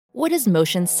What does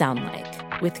motion sound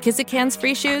like? With Kizik Hands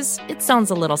Free Shoes, it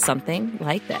sounds a little something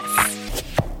like this.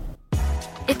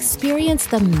 Experience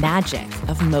the magic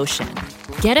of motion.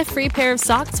 Get a free pair of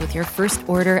socks with your first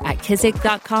order at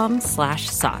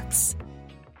kizik.com/socks.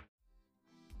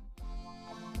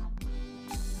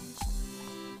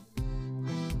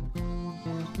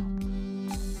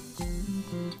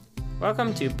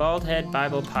 Welcome to Bald Head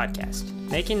Bible Podcast,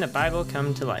 making the Bible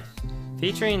come to life,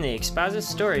 featuring the exposit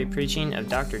story preaching of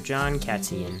Dr. John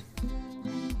Katzian.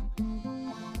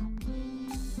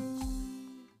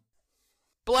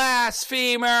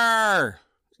 Blasphemer!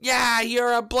 Yeah,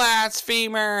 you're a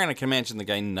blasphemer! And I can imagine the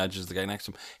guy nudges the guy next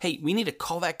to him. Hey, we need to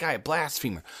call that guy a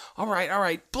blasphemer. All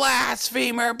right.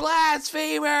 Blasphemer!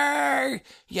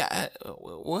 Yeah,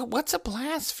 what's a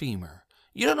blasphemer?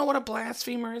 You don't know what a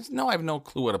blasphemer is? No, I have no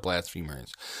clue what a blasphemer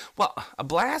is. Well, a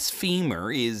blasphemer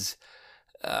is,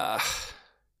 yeah,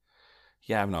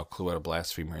 I have no clue what a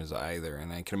blasphemer is either.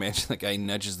 And I can imagine the guy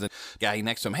nudges the guy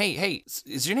next to him. Hey,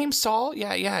 is your name Saul?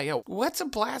 Yeah. What's a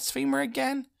blasphemer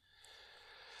again?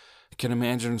 I can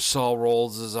imagine Saul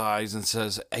rolls his eyes and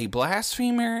says, a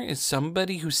blasphemer is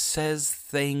somebody who says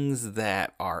things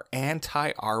that are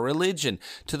anti our religion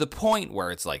to the point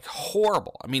where it's like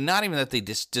horrible. I mean, not even that they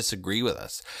disagree with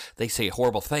us. They say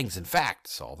horrible things. In fact,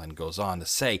 Saul then goes on to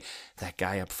say, that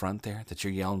guy up front there that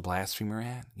you're yelling blasphemer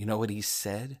at, you know what he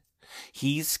said?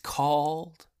 He's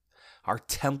called our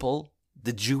temple,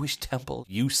 the Jewish temple,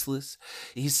 useless.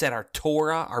 He said our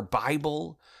Torah, our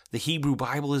Bible, the Hebrew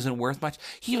Bible isn't worth much.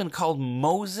 He even called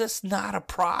Moses not a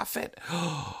prophet. And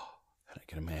I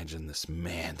can imagine this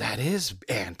man, that is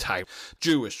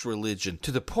anti-Jewish religion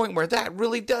to the point where that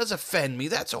really does offend me.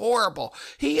 That's horrible.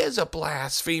 He is a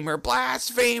blasphemer.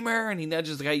 And he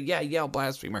nudges the guy, yell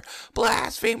blasphemer.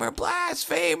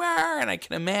 And I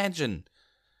can imagine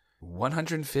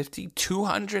 150,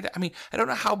 200. I mean, I don't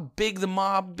know how big the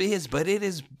mob is, but it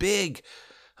is big.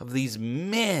 Of these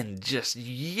men just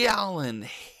yelling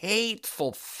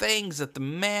hateful things at the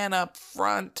man up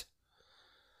front.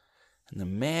 And the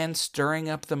man stirring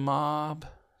up the mob,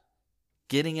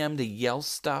 getting them to yell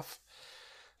stuff.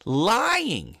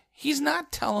 Lying. He's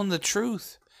not telling the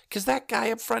truth. Because that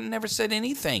guy up front never said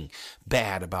anything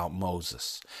bad about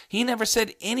Moses. He never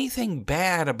said anything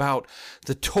bad about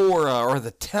the Torah or the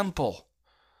temple.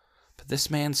 But this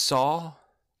man Saul,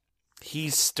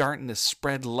 he's starting to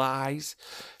spread lies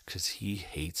because he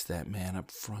hates that man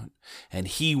up front and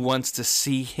he wants to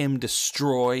see him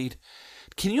destroyed.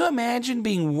 Can you imagine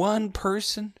being one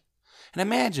person? And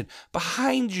imagine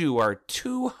behind you are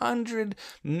 200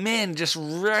 men just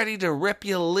ready to rip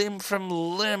you limb from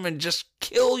limb and just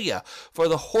kill you for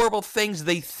the horrible things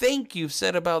they think you've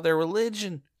said about their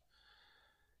religion.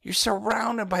 You're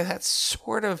surrounded by that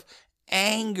sort of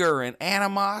anger and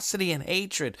animosity and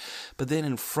hatred. But then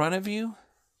in front of you,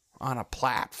 on a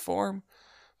platform,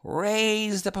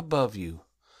 raised up above you,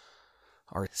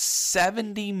 are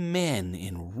 70 men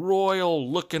in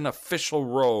royal-looking official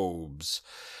robes.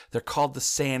 They're called the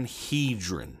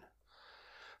Sanhedrin.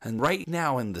 And right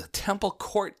now in the temple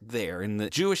court there, in the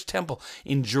Jewish temple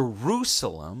in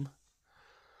Jerusalem,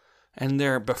 and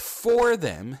there before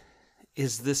them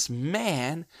is this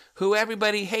man who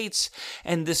everybody hates,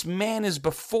 and this man is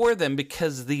before them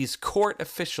because these court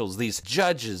officials, these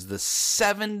judges, the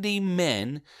 70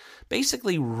 men,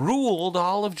 basically ruled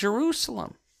all of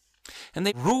Jerusalem. And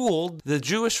they ruled the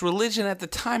Jewish religion at the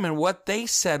time, and what they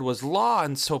said was law,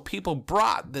 and so people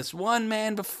brought this one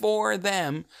man before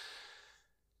them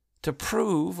to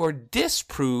prove or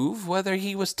disprove whether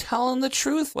he was telling the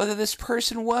truth, whether this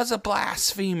person was a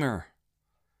blasphemer.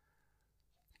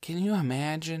 Can you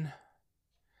imagine?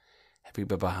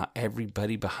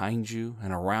 Everybody behind you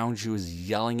and around you is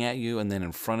yelling at you, and then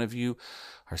in front of you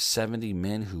are 70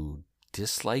 men who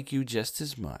dislike you just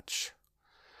as much.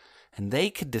 And they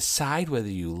could decide whether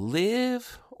you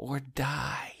live or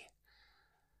die.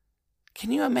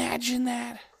 Can you imagine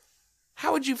that?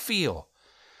 How would you feel?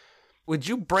 Would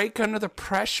you break under the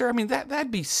pressure? I mean, that'd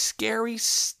be scary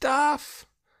stuff.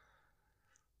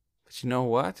 But you know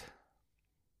what?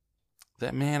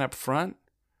 That man up front,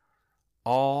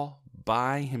 all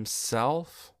by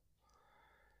himself,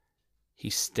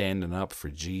 he's standing up for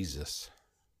Jesus.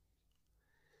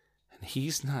 And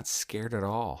he's not scared at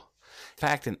all. In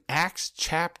fact, in Acts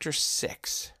chapter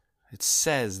 6, it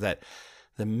says that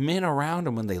the men around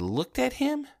him, when they looked at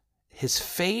him, his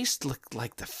face looked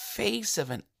like the face of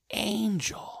an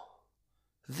angel.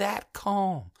 That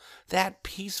calm, that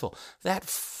peaceful, that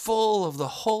full of the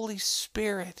Holy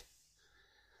Spirit.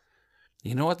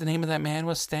 You know what the name of that man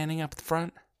was standing up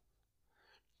front?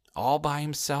 All by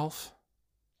himself?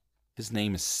 His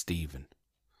name is Stephen.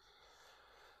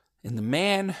 And the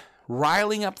man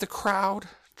riling up the crowd,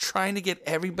 trying to get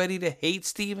everybody to hate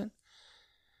Stephen,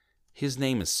 his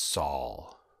name is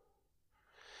Saul.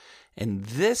 In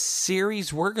this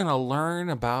series, we're going to learn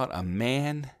about a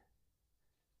man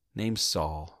named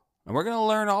Saul. And we're going to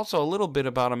learn also a little bit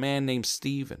about a man named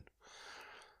Stephen.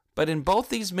 But in both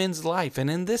these men's life, and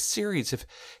in this series,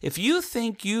 if you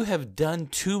think you have done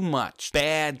too much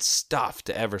bad stuff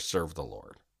to ever serve the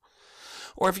Lord,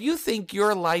 or if you think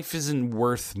your life isn't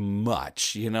worth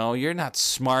much, you're not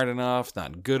smart enough,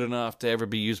 not good enough to ever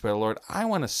be used by the Lord, I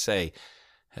want to say,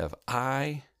 have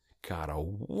I got a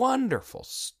wonderful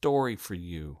story for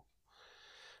you.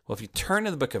 Well, if you turn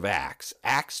to the book of Acts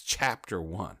chapter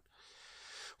 1,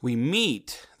 we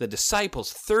meet the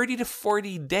disciples 30 to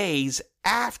 40 days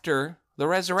after the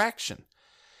resurrection.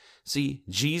 See,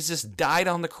 Jesus died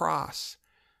on the cross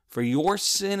for your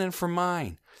sin and for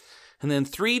mine. And then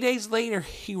 3 days later,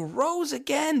 he rose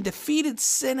again, defeated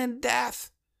sin and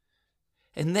death.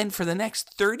 And then for the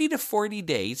next 30 to 40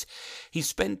 days, he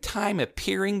spent time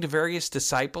appearing to various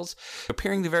disciples,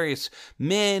 appearing to various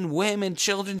men, women,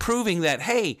 children, proving that,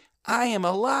 hey, I am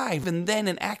alive. And then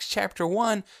in Acts chapter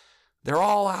 1, they're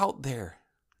all out there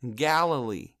in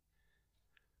Galilee.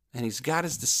 And he's got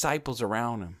his disciples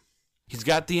around him. He's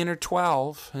got the inner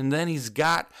 12, and then he's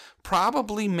got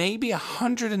probably maybe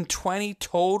 120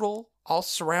 total all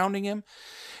surrounding him.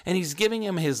 And he's giving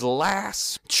him his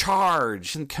last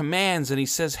charge and commands. And he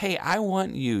says, hey, I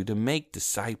want you to make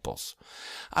disciples.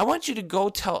 I want you to go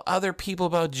tell other people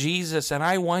about Jesus. And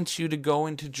I want you to go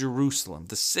into Jerusalem,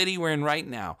 the city we're in right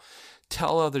now.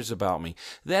 Tell others about me.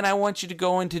 Then I want you to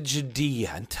go into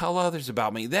Judea and tell others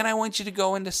about me. Then I want you to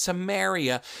go into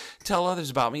Samaria, tell others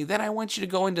about me. Then I want you to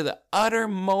go into the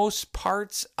uttermost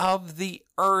parts of the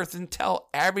earth and tell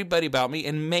everybody about me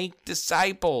and make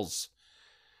disciples.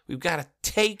 We've got to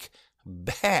take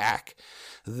back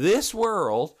this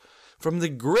world from the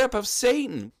grip of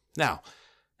Satan. Now,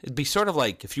 it'd be sort of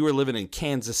like if you were living in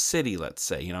Kansas City, let's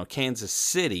say. Kansas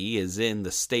City is in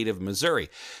the state of Missouri.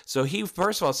 So he,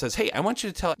 first of all, says, hey, I want you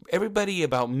to tell everybody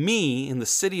about me in the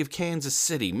city of Kansas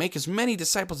City. Make as many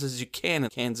disciples as you can in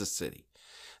Kansas City.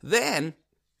 Then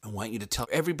I want you to tell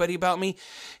everybody about me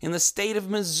in the state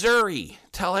of Missouri.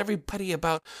 Tell everybody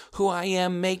about who I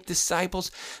am. Make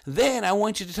disciples. Then I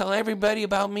want you to tell everybody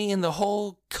about me in the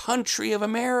whole country of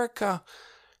America.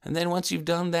 And then once you've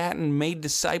done that and made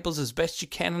disciples as best you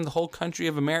can in the whole country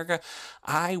of America,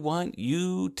 I want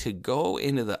you to go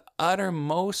into the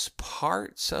uttermost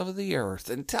parts of the earth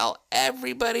and tell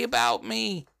everybody about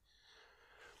me.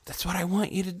 That's what I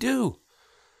want you to do.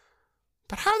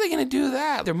 But how are they going to do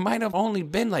that? There might have only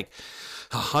been like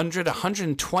 100,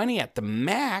 120 at the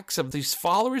max of these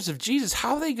followers of Jesus.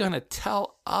 How are they going to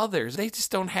tell others? They just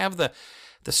don't have the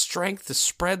strength to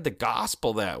spread the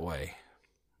gospel that way.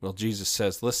 Well, Jesus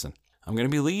says, listen, I'm going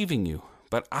to be leaving you,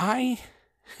 but I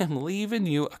am leaving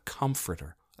you a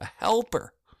comforter, a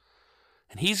helper.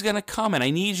 And he's going to come, and I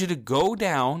need you to go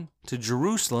down to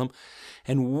Jerusalem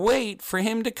and wait for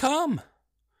him to come.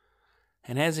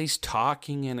 And as he's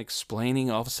talking and explaining,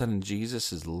 all of a sudden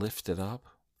Jesus is lifted up.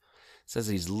 It says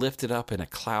he's lifted up in a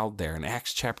cloud there. In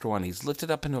Acts chapter 1, he's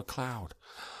lifted up into a cloud.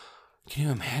 Can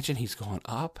you imagine he's going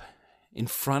up in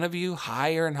front of you,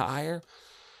 higher and higher?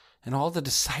 And all the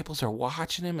disciples are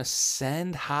watching him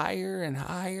ascend higher and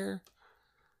higher.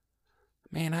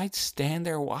 Man, I'd stand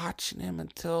there watching him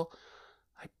until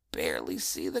I barely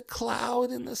see the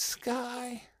cloud in the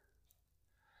sky.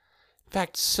 In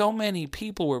fact, so many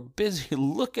people were busy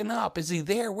looking up. Is he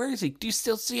there? Where is he? Do you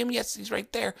still see him? Yes, he's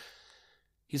right there.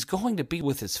 He's going to be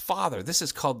with his Father. This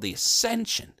is called the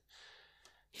ascension.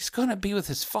 He's going to be with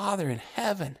his Father in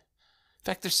heaven. In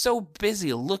fact, they're so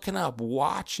busy looking up,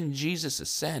 watching Jesus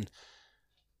ascend,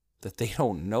 that they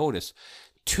don't notice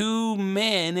 2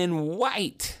 men in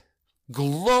white,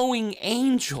 glowing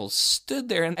angels, stood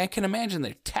there. And I can imagine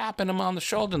they're tapping him on the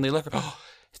shoulder, and they look, oh,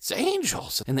 it's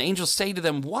angels. And the angels say to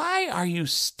them, why are you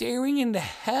staring into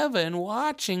heaven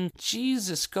watching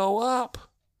Jesus go up?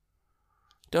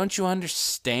 Don't you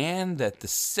understand that the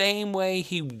same way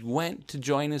he went to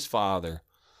join his Father,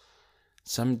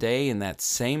 someday in that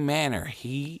same manner,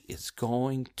 he is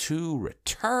going to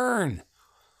return?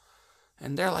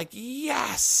 And they're like,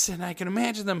 yes. And I can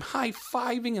imagine them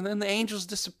high-fiving, and then the angels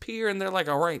disappear, and they're like,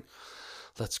 all right,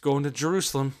 let's go into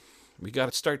Jerusalem. We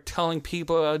got to start telling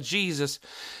people about Jesus.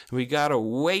 We got to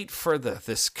wait for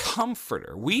this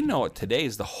comforter. We know it today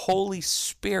is the Holy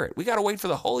Spirit. We got to wait for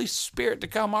the Holy Spirit to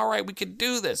come. All right, we can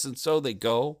do this. And so they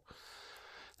go.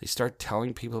 They start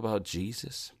telling people about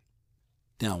Jesus.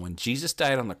 Now, when Jesus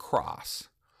died on the cross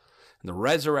and the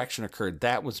resurrection occurred,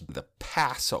 that was the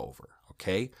Passover.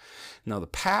 okay? Now, the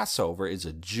Passover is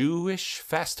a Jewish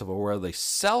festival where they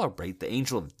celebrate the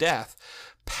angel of death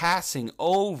passing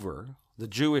over the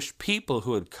Jewish people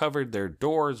who had covered their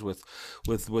doors with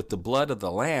the blood of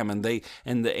the lamb, and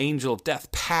the angel of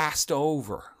death passed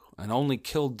over and only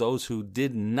killed those who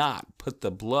did not put the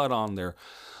blood on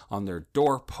their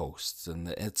doorposts. And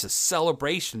it's a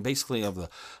celebration basically of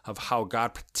how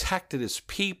God protected his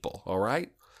people, all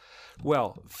right?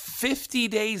 Well, 50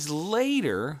 days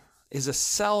later is a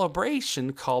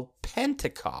celebration called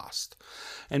Pentecost.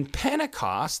 And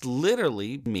Pentecost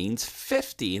literally means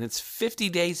 50, and it's 50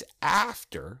 days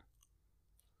after.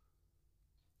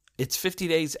 It's 50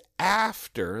 days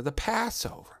after the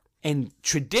Passover. And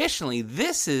traditionally,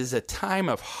 this is a time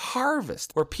of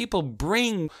harvest where people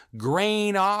bring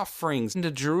grain offerings into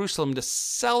Jerusalem to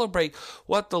celebrate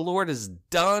what the Lord has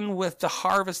done with the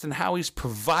harvest and how he's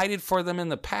provided for them in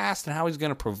the past and how he's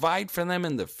going to provide for them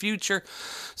in the future.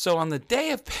 So on the day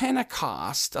of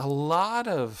Pentecost, a lot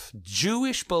of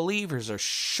Jewish believers are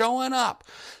showing up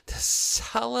to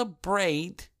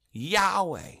celebrate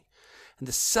Yahweh and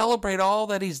to celebrate all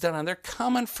that he's done. And they're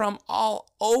coming from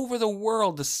all over the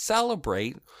world to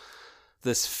celebrate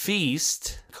this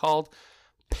feast called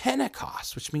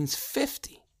Pentecost, which means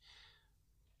 50.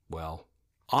 Well,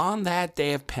 on that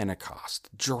day of Pentecost,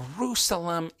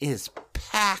 Jerusalem is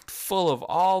packed full of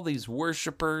all these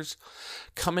worshipers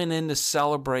coming in to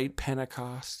celebrate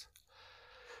Pentecost.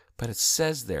 But it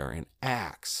says there in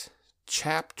Acts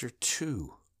chapter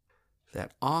 2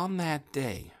 that on that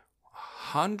day,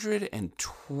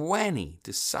 120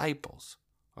 disciples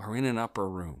are in an upper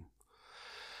room.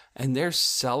 And they're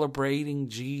celebrating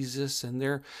Jesus, and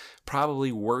they're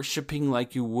probably worshiping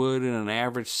like you would in an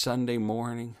average Sunday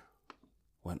morning,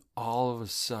 when all of a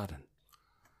sudden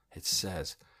it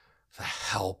says the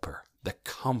Helper, the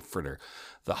Comforter,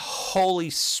 the Holy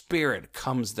Spirit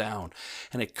comes down,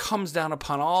 and it comes down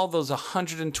upon all those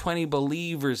 120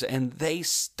 believers, and they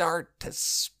start to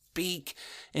speak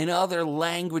in other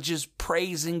languages,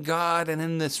 praising God. And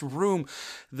in this room,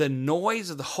 the noise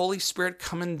of the Holy Spirit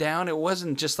coming down, it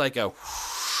wasn't just like a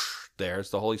whoosh, there's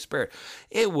the Holy Spirit.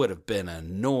 It would have been a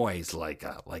noise like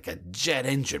a jet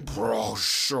engine,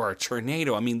 whoosh, or a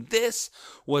tornado. I mean, this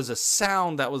was a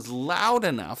sound that was loud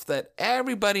enough that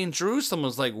everybody in Jerusalem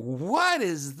was like, what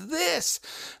is this?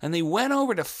 And they went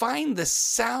over to find the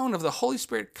sound of the Holy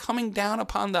Spirit coming down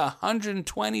upon the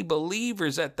 120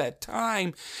 believers at that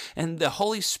time. And the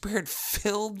Holy Spirit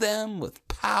filled them with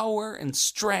power and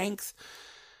strength.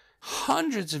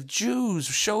 Hundreds of Jews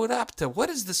showed up to, what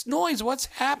is this noise? What's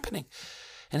happening?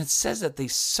 And it says that they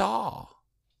saw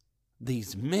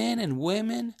these men and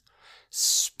women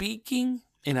speaking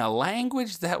in a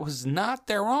language that was not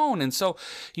their own. And so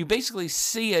you basically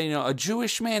see a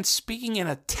Jewish man speaking in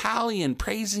Italian,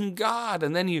 praising God.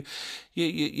 And then you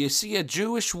see a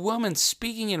Jewish woman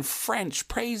speaking in French,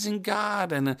 praising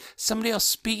God. And somebody else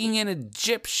speaking in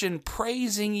Egyptian,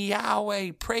 praising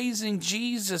Yahweh, praising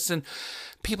Jesus. And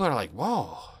people are like,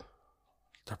 whoa,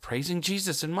 they're praising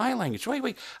Jesus in my language.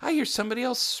 Wait, I hear somebody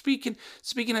else speaking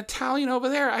Italian over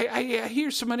there. I hear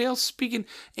somebody else speaking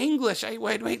English.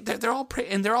 Wait, they're all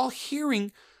and they're all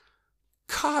hearing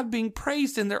God being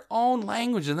praised in their own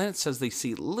language. And then it says they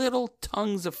see little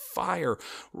tongues of fire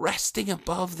resting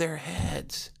above their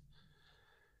heads.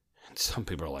 And some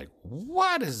people are like,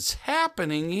 what is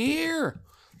happening here?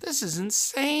 This is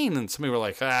insane. And some people are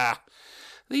like,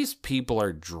 these people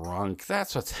are drunk.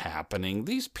 That's what's happening.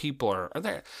 These people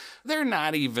they're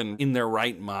not even in their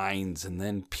right minds. And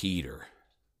then Peter,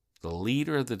 the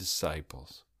leader of the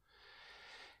disciples,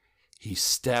 he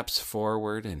steps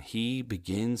forward and he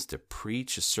begins to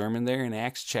preach a sermon there in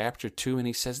Acts chapter 2. And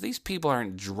he says, these people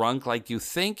aren't drunk like you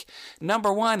think.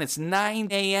 Number one, it's 9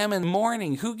 a.m. in the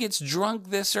morning. Who gets drunk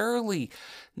this early?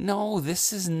 No,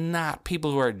 this is not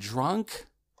people who are drunk.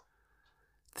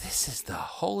 This is the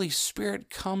Holy Spirit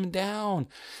come down.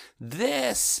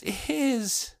 This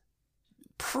is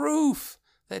proof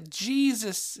that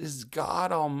Jesus is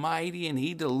God Almighty, and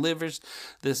he delivers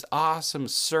this awesome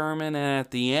sermon. And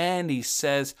at the end, he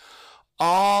says,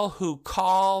 all who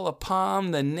call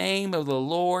upon the name of the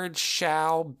Lord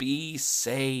shall be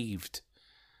saved.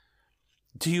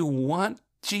 Do you want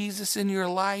Jesus in your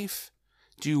life?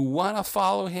 Do you want to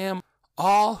follow him?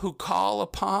 All who call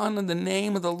upon the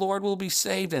name of the Lord will be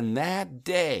saved. And that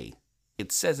day,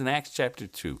 it says in Acts chapter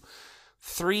 2,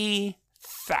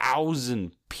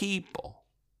 3,000 people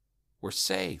were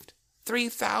saved.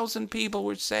 3,000 people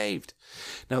were saved.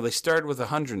 Now, they started with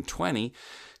 120.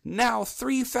 Now,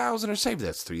 3,000 are saved.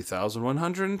 That's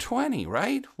 3,120,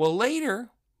 right? Well,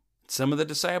 later, it Some of the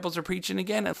disciples are preaching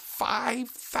again, and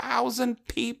 5,000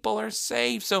 people are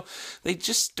saved. So they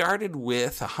just started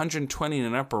with 120 in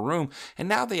an upper room, and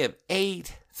now they have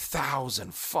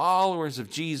 8,000 followers of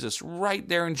Jesus right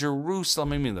there in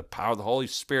Jerusalem. I mean, the power of the Holy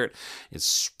Spirit is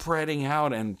spreading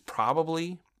out, and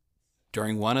probably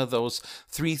during one of those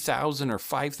 3,000 or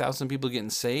 5,000 people getting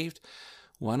saved,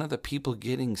 one of the people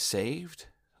getting saved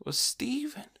was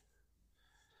Stephen.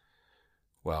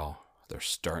 Well, they're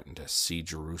starting to see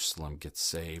Jerusalem get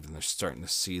saved, and they're starting to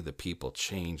see the people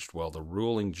changed. Well, the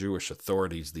ruling Jewish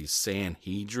authorities, the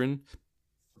Sanhedrin,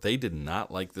 they did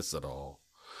not like this at all.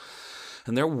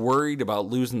 And they're worried about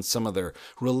losing some of their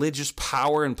religious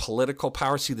power and political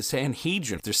power. See, the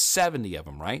Sanhedrin, there's 70 of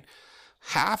them, right?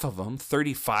 Half of them,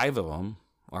 35 of them,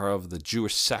 are of the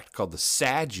Jewish sect called the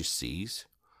Sadducees.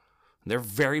 They're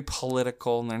very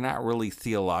political, and they're not really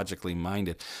theologically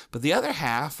minded. But the other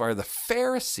half are the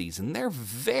Pharisees, and they're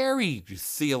very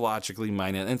theologically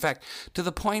minded. In fact, to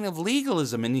the point of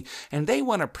legalism, and they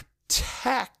want to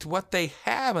protect what they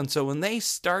have. And so when they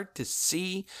start to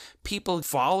see people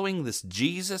following this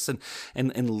Jesus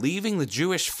and leaving the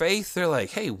Jewish faith, they're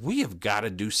like, hey, we have got to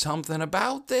do something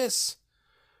about this.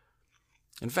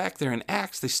 In fact, they're in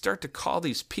Acts, they start to call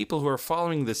these people who are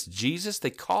following this Jesus,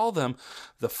 they call them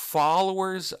the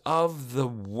followers of the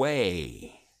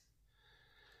way.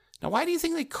 Now, why do you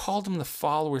think they called them the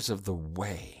followers of the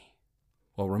way?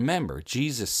 Well, remember,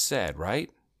 Jesus said, right?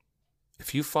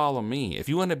 If you follow me, if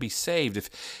you want to be saved,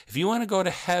 if you want to go to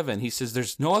heaven, he says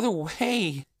there's no other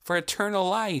way for eternal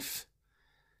life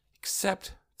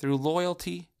except through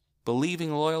loyalty,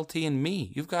 believing loyalty in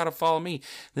me. You've got to follow me.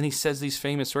 Then he says these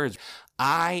famous words,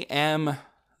 I am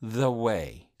the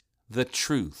way, the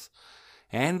truth,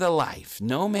 and the life.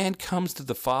 No man comes to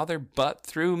the Father but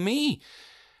through me.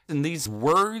 And these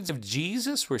words of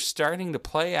Jesus were starting to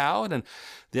play out, and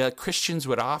the Christians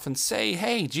would often say,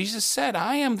 hey, Jesus said,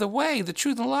 I am the way, the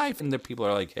truth, and the life. And the people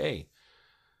are like, hey,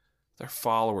 they're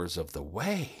followers of the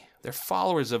way. They're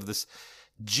followers of this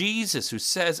Jesus who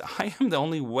says, I am the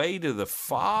only way to the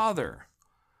Father.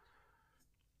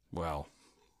 Well,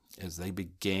 as they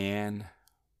began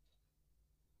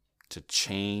to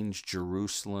change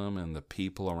Jerusalem and the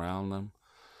people around them,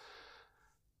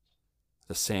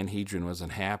 the Sanhedrin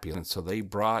wasn't happy, and so they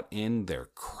brought in their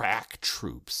crack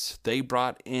troops. They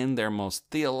brought in their most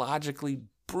theologically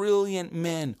brilliant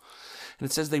men. And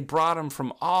it says they brought them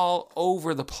from all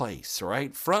over the place,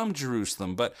 right? From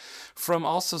Jerusalem, but from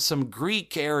also some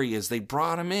Greek areas. They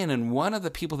brought them in, and one of the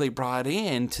people they brought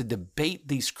in to debate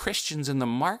these Christians in the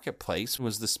marketplace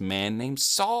was this man named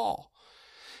Saul.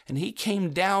 And he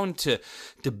came down to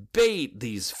debate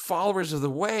these followers of the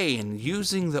way and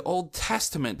using the Old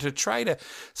Testament to try to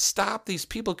stop these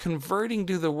people converting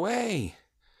to the way.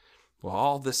 Well,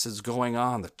 all this is going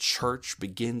on. The church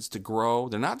begins to grow.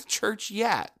 They're not the church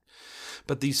yet.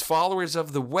 But these followers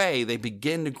of the way, they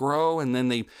begin to grow, and then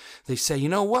they say, you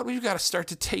know what, we've got to start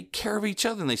to take care of each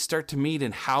other. And they start to meet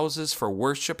in houses for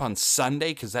worship on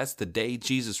Sunday, because that's the day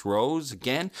Jesus rose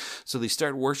again. So they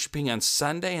start worshiping on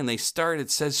Sunday, and they start, it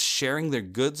says, sharing their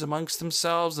goods amongst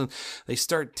themselves, and they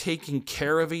start taking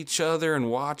care of each other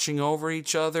and watching over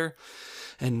each other.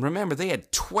 And remember, they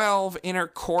had 12 inner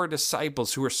core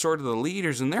disciples who were sort of the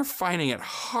leaders, and they're finding it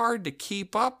hard to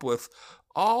keep up with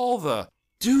all the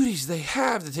duties they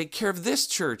have to take care of this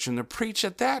church and to preach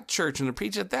at that church and to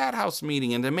preach at that house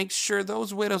meeting and to make sure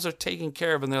those widows are taken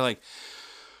care of. And they're like,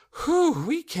 whew,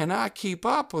 we cannot keep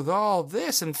up with all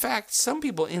this. In fact, some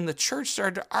people in the church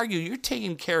started to argue, you're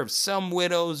taking care of some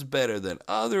widows better than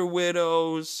other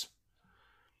widows.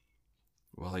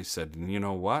 Well, they said, you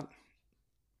know what?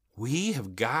 We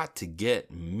have got to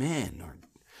get men,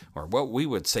 or what we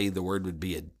would say the word would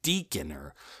be a deacon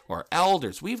or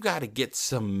elders. We've got to get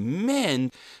some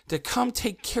men to come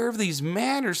take care of these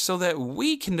matters so that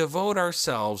we can devote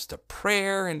ourselves to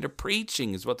prayer and to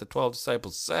preaching, is what the 12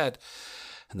 disciples said.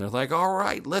 And they're like, all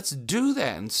right, let's do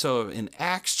that. And so in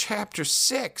Acts chapter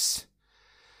 6,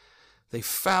 they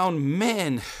found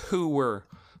men who were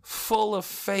full of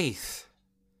faith.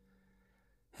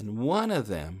 And one of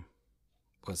them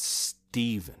was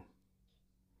Stephen.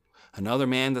 Another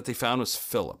man that they found was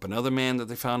Philip. Another man that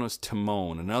they found was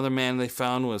Timon. Another man they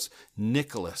found was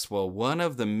Nicholas. Well, one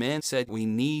of the men said, we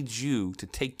need you to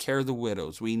take care of the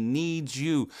widows. We need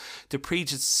you to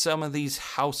preach at some of these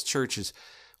house churches.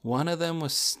 One of them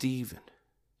was Stephen.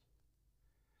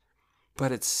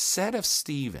 But it's said of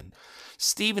Stephen,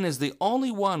 Stephen is the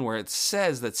only one where it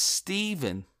says that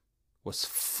Stephen was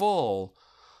full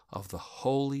of the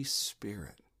Holy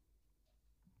Spirit.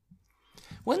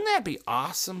 Wouldn't that be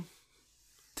awesome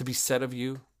to be said of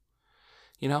you?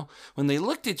 You know, when they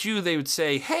looked at you, they would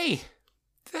say, hey,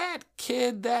 that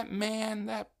kid, that man,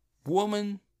 that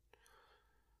woman,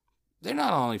 they're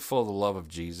not only full of the love of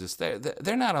Jesus,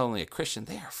 they're not only a Christian,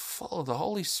 they are full of the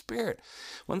Holy Spirit.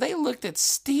 When they looked at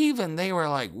Stephen, they were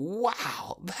like,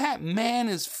 wow, that man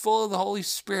is full of the Holy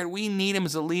Spirit. We need him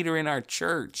as a leader in our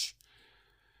church.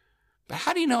 But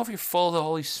how do you know if you're full of the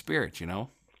Holy Spirit, you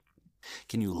know?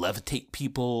 Can you levitate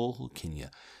people? Can you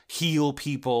heal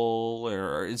people?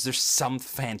 Or is there some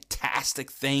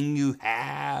fantastic thing you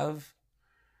have?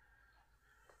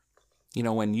 You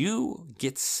know, when you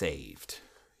get saved,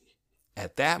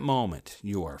 at that moment,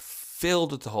 you are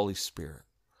filled with the Holy Spirit.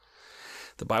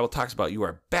 The Bible talks about you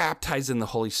are baptized in the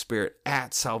Holy Spirit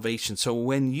at salvation. So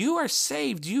when you are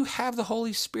saved, you have the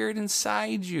Holy Spirit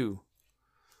inside you.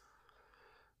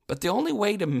 But the only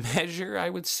way to measure, I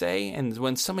would say, and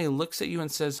when somebody looks at you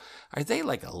and says, are they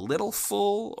like a little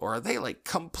full or are they like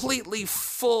completely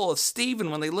full?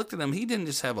 Stephen, when they looked at him, he didn't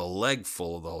just have a leg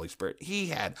full of the Holy Spirit. He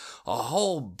had a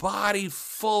whole body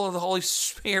full of the Holy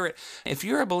Spirit. If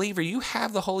you're a believer, you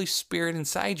have the Holy Spirit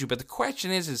inside you. But the question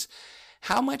is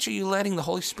how much are you letting the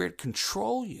Holy Spirit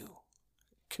control you?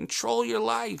 Control your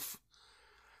life.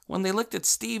 When they looked at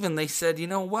Stephen, they said, you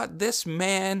know what? This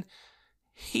man,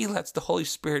 he lets the Holy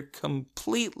Spirit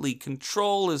completely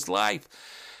control his life.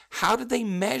 How did they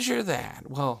measure that?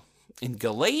 Well, in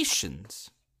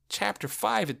Galatians chapter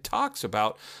 5, it talks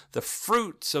about the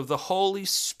fruits of the Holy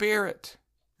Spirit.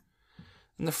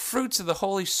 And the fruits of the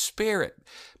Holy Spirit,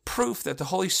 proof that the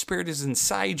Holy Spirit is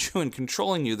inside you and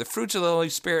controlling you. The fruits of the Holy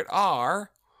Spirit are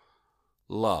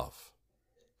love,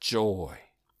 joy,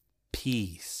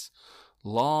 peace,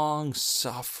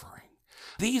 long-suffering.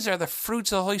 These are the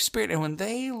fruits of the Holy Spirit. And when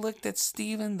they looked at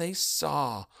Stephen, they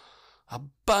saw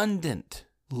abundant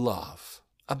love,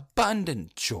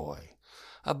 abundant joy,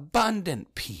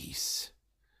 abundant peace.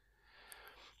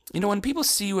 You know, when people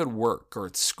see you at work or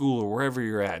at school or wherever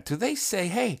you're at, do they say,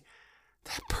 hey,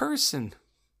 that person,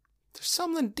 there's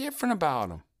something different about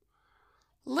them.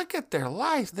 Look at their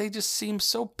life. They just seem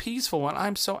so peaceful when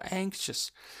I'm so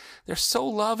anxious. They're so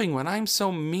loving when I'm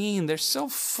so mean. They're so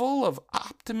full of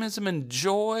optimism and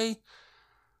joy.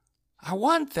 I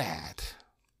want that.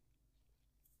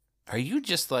 Are you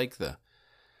just like the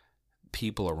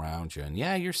people around you? And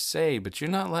yeah, you're saved, but you're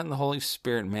not letting the Holy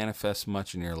Spirit manifest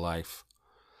much in your life.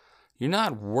 You're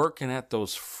not working at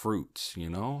those fruits, you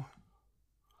know?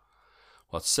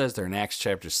 Well, it says there in Acts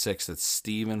chapter 6 that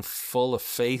Stephen, full of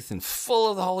faith and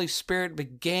full of the Holy Spirit,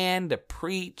 began to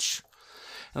preach.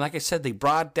 And like I said, they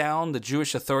brought down the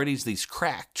Jewish authorities, these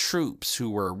crack troops who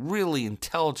were really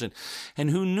intelligent and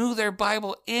who knew their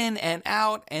Bible in and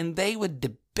out, and they would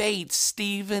debate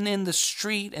Stephen in the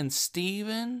street, and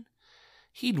Stephen,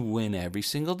 he'd win every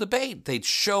single debate. They'd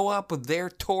show up with their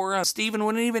Torah. Stephen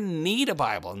wouldn't even need a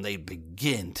Bible, and they'd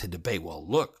begin to debate. Well,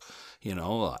 look, you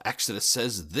know, Exodus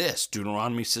says this,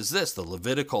 Deuteronomy says this, the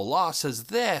Levitical law says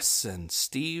this, and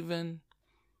Stephen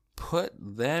put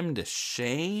them to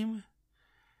shame.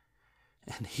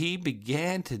 And he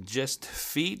began to just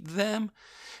defeat them.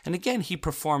 And again, he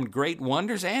performed great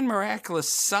wonders and miraculous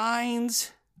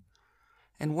signs.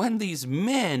 And when these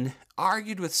men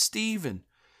argued with Stephen,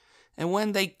 and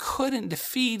when they couldn't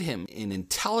defeat him in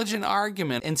intelligent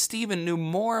argument, and Stephen knew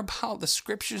more about the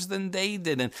scriptures than they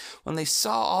did, and when they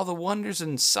saw all the wonders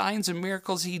and signs and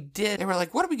miracles he did, they were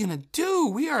like, what are we going to do?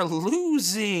 We are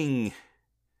losing.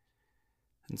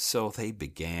 And so they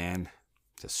began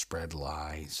to spread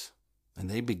lies. And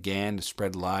they began to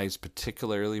spread lies,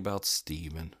 particularly about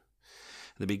Stephen.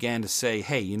 They began to say,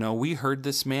 hey, you know, we heard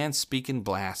this man speaking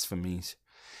blasphemies.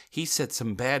 He said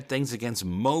some bad things against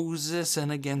Moses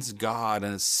and against God.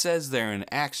 And it says there in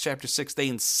Acts chapter 6, they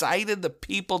incited the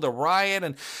people to riot,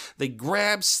 and they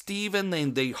grabbed Stephen,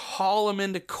 they haul him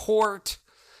into court.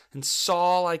 And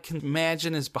Saul, I can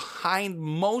imagine, is behind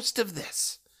most of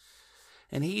this.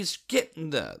 And he's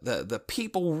getting the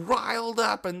people riled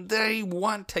up, and they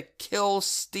want to kill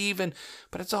Stephen.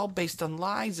 But it's all based on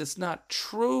lies. It's not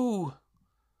true.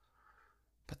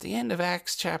 But at the end of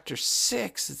Acts chapter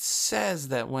 6, it says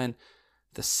that when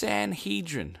the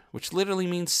Sanhedrin, which literally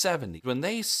means 70, when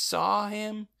they saw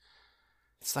him,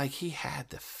 it's like he had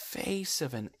the face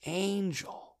of an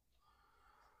angel.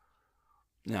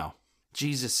 Now,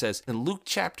 Jesus says in Luke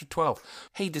chapter 12,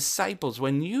 hey, disciples,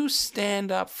 when you stand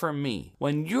up for me,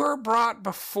 when you're brought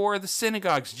before the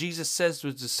synagogues, Jesus says to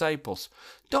his disciples,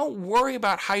 Don't worry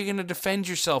about how you're going to defend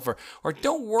yourself, or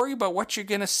don't worry about what you're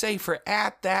going to say, for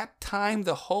at that time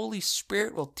the Holy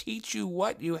Spirit will teach you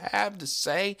what you have to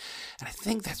say. And I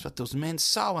think that's what those men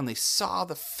saw when they saw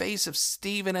the face of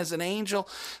Stephen as an angel.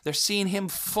 They're seeing him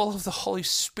full of the Holy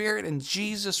Spirit and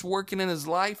Jesus working in his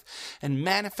life and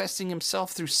manifesting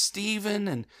himself through Stephen.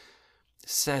 And it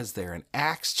says there in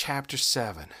Acts chapter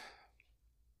 7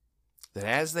 that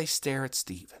as they stare at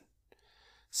Stephen,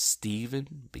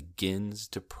 Stephen begins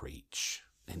to preach,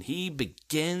 and he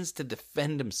begins to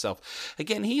defend himself.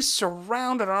 Again, he's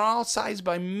surrounded on all sides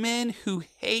by men who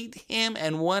hate him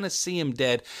and want to see him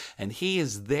dead, and he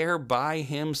is there by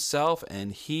himself,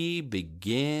 and he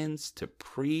begins to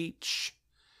preach,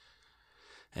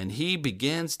 and he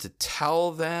begins to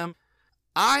tell them,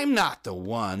 I'm not the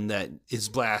one that is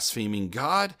blaspheming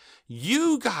God.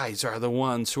 You guys are the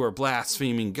ones who are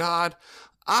blaspheming God.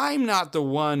 I'm not the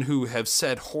one who have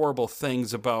said horrible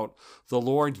things about the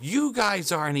Lord. You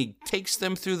guys are. And he takes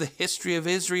them through the history of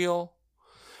Israel.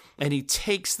 And he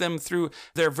takes them through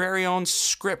their very own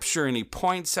scripture. And he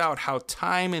points out how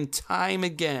time and time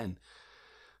again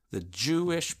the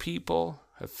Jewish people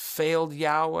have failed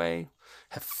Yahweh,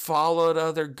 have followed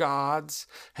other gods,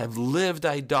 have lived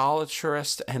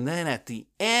idolatrous. And then at the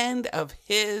end of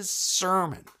his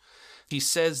sermon, he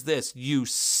says this, you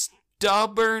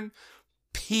stubborn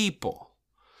people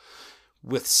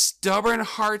with stubborn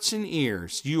hearts and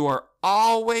ears, you are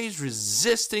always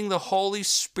resisting the Holy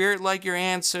Spirit like your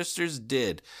ancestors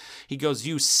did. He goes,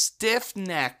 you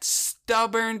stiff-necked,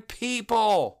 stubborn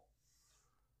people.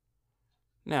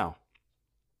 Now,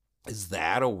 is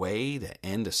that a way to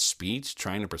end a speech,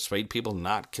 trying to persuade people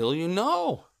not kill you?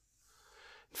 No.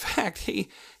 In fact,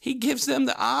 he gives them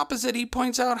the opposite. He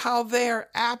points out how they are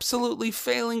absolutely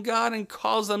failing God and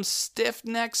calls them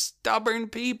stiff-necked, stubborn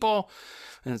people.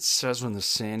 And it says when the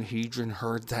Sanhedrin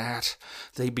heard that,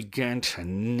 they began to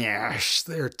gnash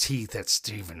their teeth at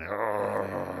Stephen.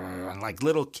 Oh, and like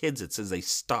little kids, it says they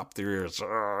stopped their ears.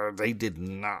 Oh, they did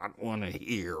not want to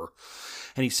hear.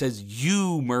 And he says,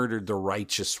 you murdered the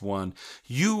righteous one.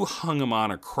 You hung him on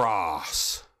a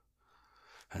cross.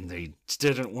 And they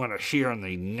didn't want to hear, and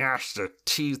they gnashed their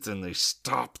teeth, and they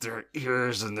stopped their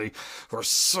ears, and they were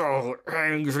so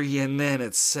angry. And then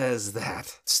it says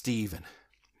that Stephen,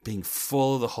 being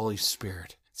full of the Holy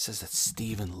Spirit, it says that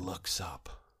Stephen looks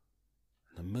up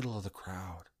in the middle of the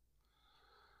crowd.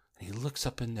 And he looks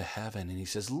up into heaven, and he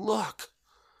says, look,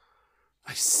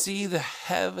 I see the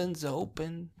heavens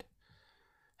opened,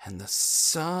 and the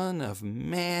Son of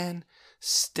Man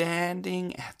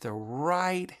standing at the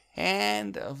right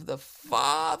hand of the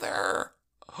Father.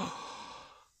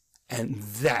 And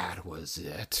that was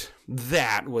it.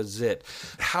 That was it.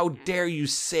 How dare you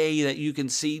say that you can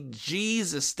see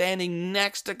Jesus standing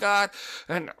next to God?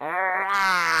 And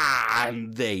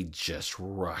they just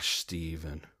rushed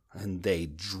Stephen. And they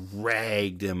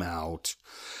dragged him out.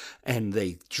 And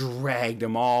they dragged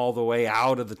him all the way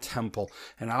out of the temple,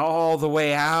 and all the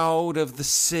way out of the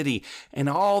city, and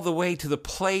all the way to the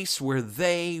place where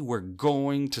they were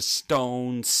going to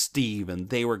stone Stephen.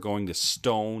 They were going to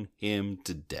stone him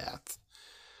to death.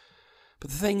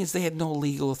 But the thing is, they had no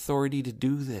legal authority to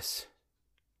do this.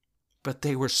 But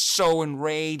they were so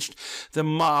enraged. The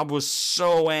mob was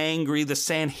so angry. The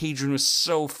Sanhedrin was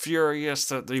so furious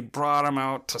that they brought him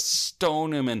out to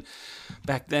stone him. And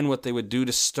back then what they would do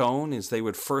to stone is they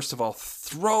would first of all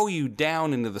throw you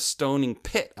down into the stoning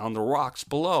pit on the rocks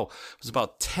below. It was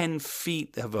about 10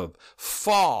 feet of a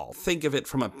fall. Think of it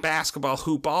from a basketball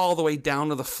hoop all the way down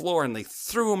to the floor. And they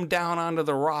threw him down onto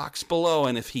the rocks below.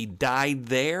 And if he died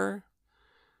there,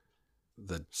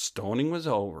 the stoning was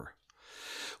over.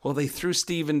 Well, they threw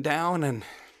Stephen down and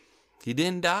he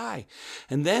didn't die.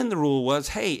 And then the rule was,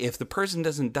 hey, if the person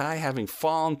doesn't die having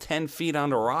fallen 10 feet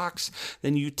onto rocks,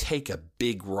 then you take a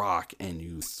big rock and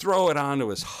you throw it onto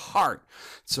his heart.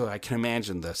 So I can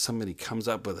imagine that somebody comes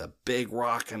up with a big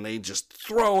rock and they just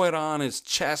throw it on his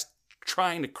chest,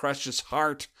 trying to crush his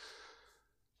heart.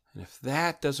 And if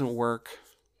that doesn't work,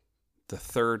 the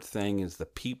third thing is the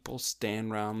people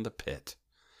stand round the pit.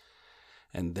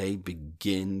 And they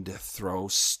begin to throw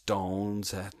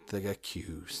stones at the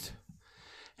accused.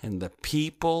 And the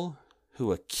people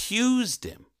who accused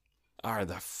him are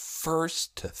the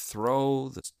first to throw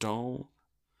the stone.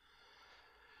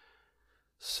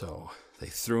 So they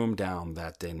threw him down.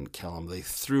 That didn't kill him. They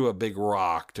threw a big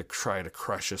rock to try to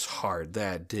crush his heart.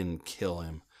 That didn't kill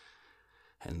him.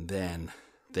 And then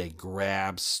they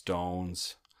grabbed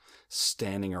stones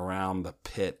standing around the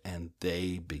pit, and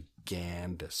they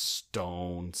began to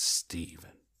stone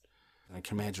Stephen. And I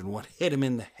can imagine one hit him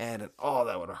in the head, and oh,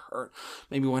 that would have hurt.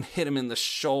 Maybe one hit him in the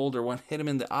shoulder, one hit him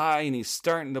in the eye, and he's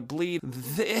starting to bleed.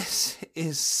 This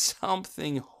is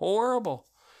something horrible.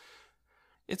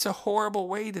 It's a horrible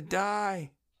way to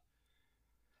die.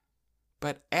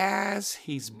 But as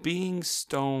he's being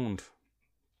stoned,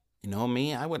 you know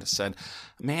me, I would have said,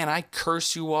 man, I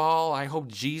curse you all. I hope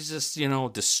Jesus,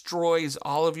 destroys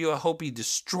all of you. I hope he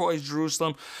destroys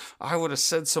Jerusalem. I would have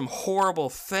said some horrible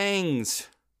things.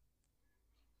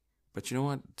 But you know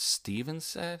what Stephen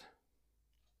said?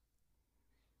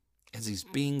 As he's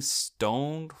being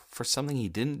stoned for something he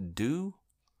didn't do?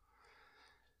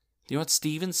 You know what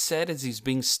Stephen said as he's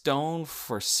being stoned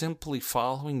for simply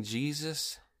following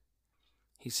Jesus?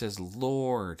 He says,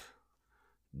 Lord,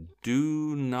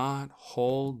 do not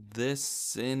hold this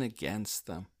sin against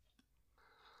them.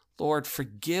 Lord,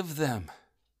 forgive them.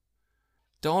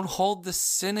 Don't hold the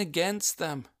sin against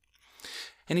them.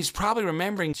 And he's probably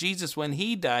remembering Jesus, when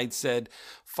he died, said,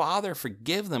 Father,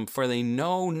 forgive them, for they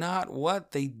know not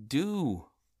what they do.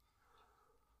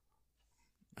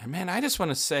 And man, I just want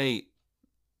to say,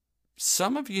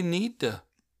 some of you need to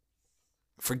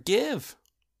forgive.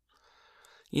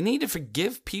 You need to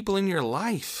forgive people in your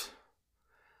life.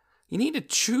 You need to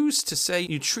choose to say,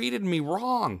 you treated me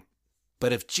wrong.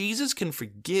 But if Jesus can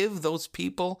forgive those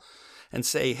people and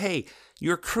say, hey,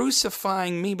 you're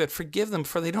crucifying me, but forgive them,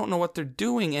 for they don't know what they're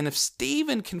doing. And if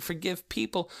Stephen can forgive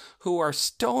people who are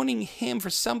stoning him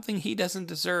for something he doesn't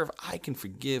deserve, I can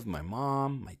forgive my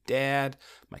mom, my dad,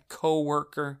 my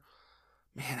coworker.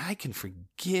 Man, I can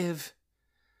forgive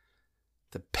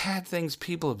the bad things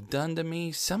people have done to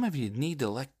me. Some of you need to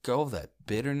let go of that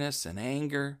bitterness and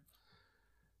anger.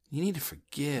 You need to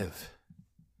forgive.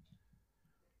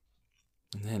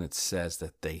 And then it says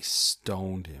that they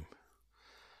stoned him.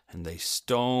 And they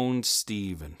stoned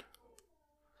Stephen.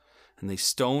 And they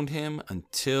stoned him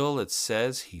until it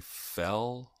says he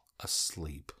fell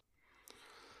asleep.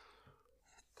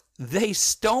 They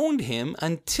stoned him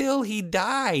until he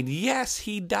died. Yes,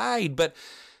 he died, but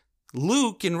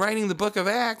Luke, in writing the book of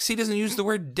Acts, he doesn't use the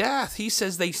word death. He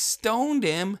says they stoned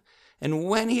him, and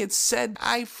when he had said,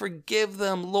 I forgive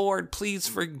them, Lord, please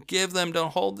forgive them,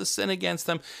 don't hold the sin against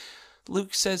them,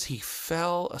 Luke says he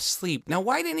fell asleep. Now,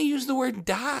 why didn't he use the word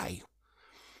die?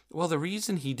 Well, the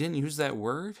reason he didn't use that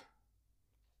word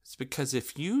is because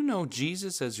if you know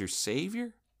Jesus as your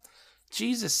Savior,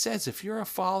 Jesus says, if you're a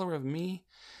follower of me,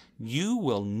 you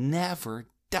will never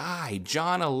die.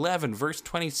 John 11, verse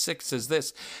 26 says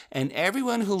this, and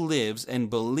everyone who lives and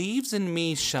believes in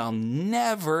me shall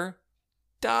never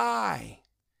die.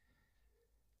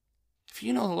 If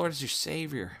you know the Lord as your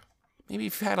Savior, maybe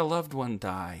you've had a loved one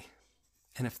die,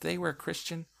 and if they were a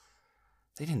Christian,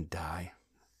 they didn't die.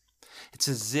 It's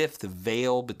as if the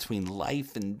veil between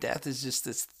life and death is just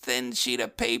this thin sheet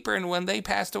of paper, and when they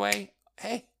passed away,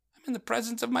 hey, I'm in the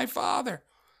presence of my Father.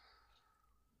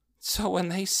 So when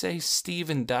they say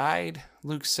Stephen died,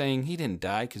 Luke's saying he didn't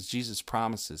die because Jesus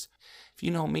promises, if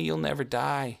you know me, you'll never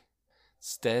die.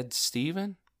 Instead,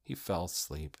 Stephen, he fell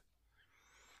asleep.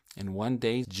 And one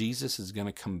day, Jesus is going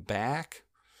to come back,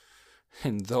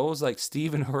 and those like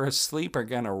Stephen who are asleep are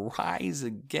going to rise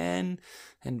again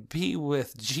and be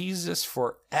with Jesus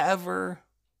forever.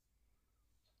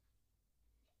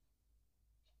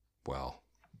 Well,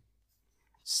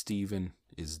 Stephen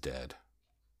is dead.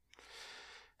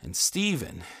 And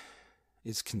Stephen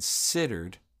is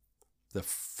considered the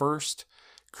first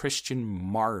Christian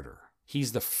martyr.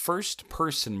 He's the first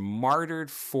person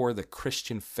martyred for the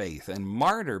Christian faith. And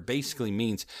martyr basically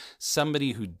means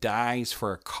somebody who dies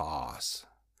for a cause.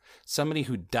 Somebody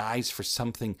who dies for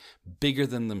something bigger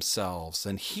than themselves.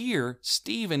 And here,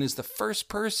 Stephen is the first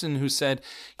person who said,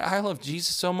 I love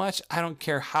Jesus so much, I don't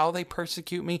care how they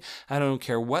persecute me. I don't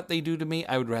care what they do to me.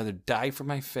 I would rather die for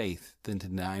my faith than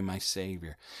deny my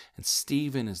Savior. And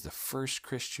Stephen is the first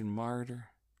Christian martyr.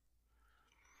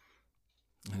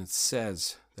 And it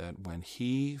says that when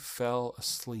he fell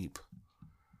asleep,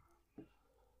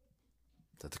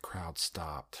 that the crowd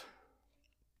stopped.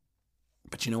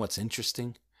 But you know what's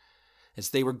interesting?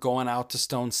 As they were going out to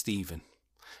stone Stephen,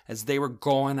 as they were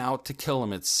going out to kill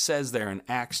him, it says there in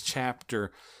Acts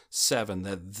chapter 7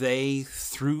 that they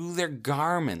threw their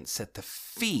garments at the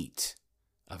feet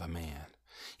of a man.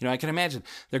 You know, I can imagine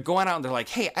they're going out and they're like,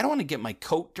 hey, I don't want to get my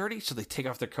coat dirty. So they take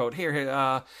off their coat.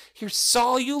 Here,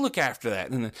 Saul, you look after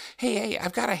that. And then, hey,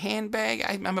 I've got a handbag.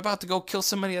 I'm about to go kill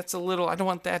somebody that's a little, I don't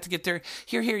want that to get dirty.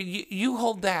 Here, you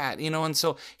hold that, and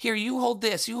so here, you hold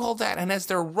this, you hold that. And as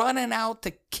they're running out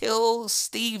to kill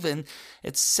Stephen,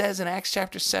 it says in Acts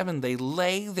chapter 7, they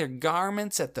lay their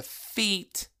garments at the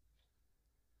feet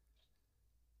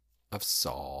of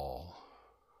Saul.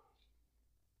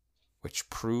 which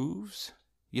proves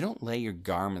you don't lay your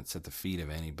garments at the feet of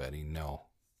anybody, no.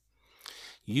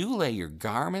 You lay your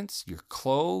garments, your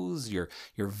clothes, your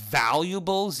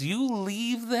valuables, you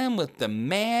leave them with the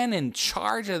man in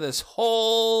charge of this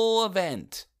whole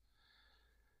event,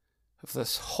 of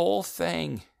this whole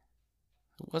thing.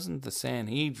 It wasn't the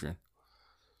Sanhedrin.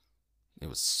 It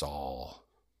was Saul.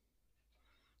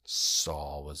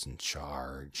 Saul was in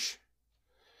charge,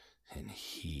 and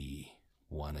he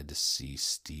wanted to see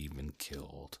Stephen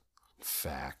killed. In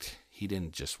fact, he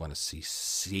didn't just want to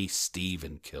see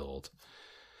Stephen killed.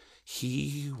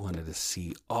 He wanted to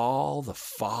see all the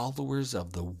followers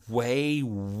of the way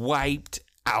wiped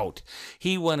out.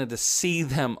 He wanted to see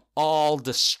them all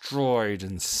destroyed,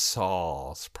 and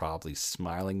Saul's probably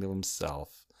smiling to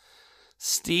himself.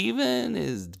 Stephen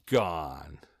is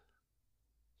gone.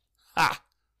 Ha!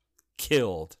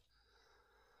 Killed.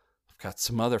 I've got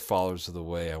some other followers of the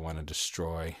way I want to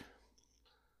destroy.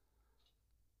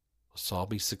 Will Saul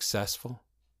be successful?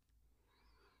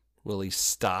 Will he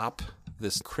stop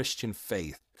this Christian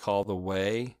faith called the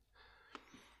way?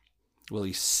 Will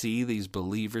he see these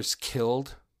believers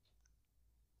killed?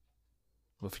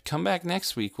 Well, if we come back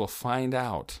next week, we'll find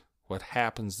out what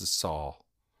happens to Saul.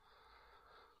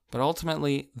 But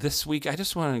ultimately, this week, I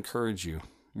just want to encourage you.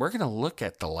 We're going to look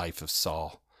at the life of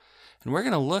Saul. And we're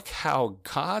going to look how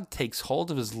God takes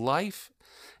hold of his life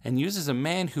and uses a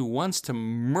man who wants to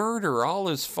murder all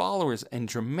his followers and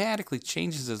dramatically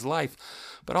changes his life.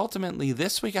 But ultimately,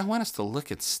 this week, I want us to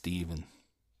look at Stephen.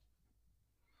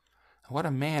 What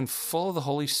a man full of the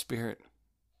Holy Spirit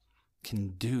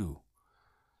can do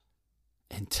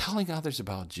in telling others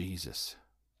about Jesus,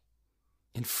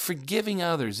 in forgiving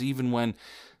others even when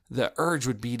the urge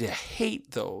would be to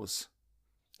hate those.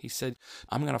 He said,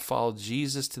 I'm going to follow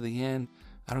Jesus to the end.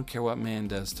 I don't care what man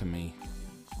does to me.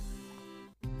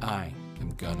 I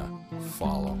am going to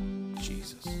follow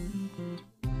Jesus.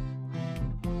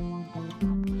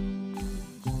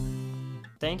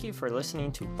 Thank you for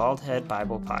listening to Bald Head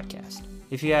Bible Podcast.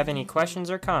 If you have any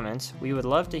questions or comments, we would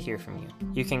love to hear from you.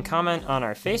 You can comment on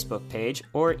our Facebook page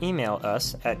or email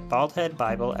us at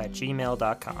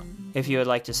baldheadbible@gmail.com. If you would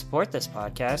like to support this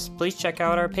podcast, please check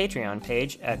out our Patreon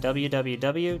page at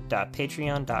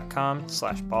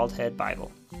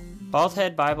www.patreon.com/baldheadbible. Bald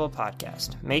Head Bible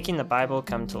Podcast, making the Bible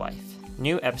come to life.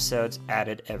 New episodes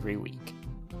added every week.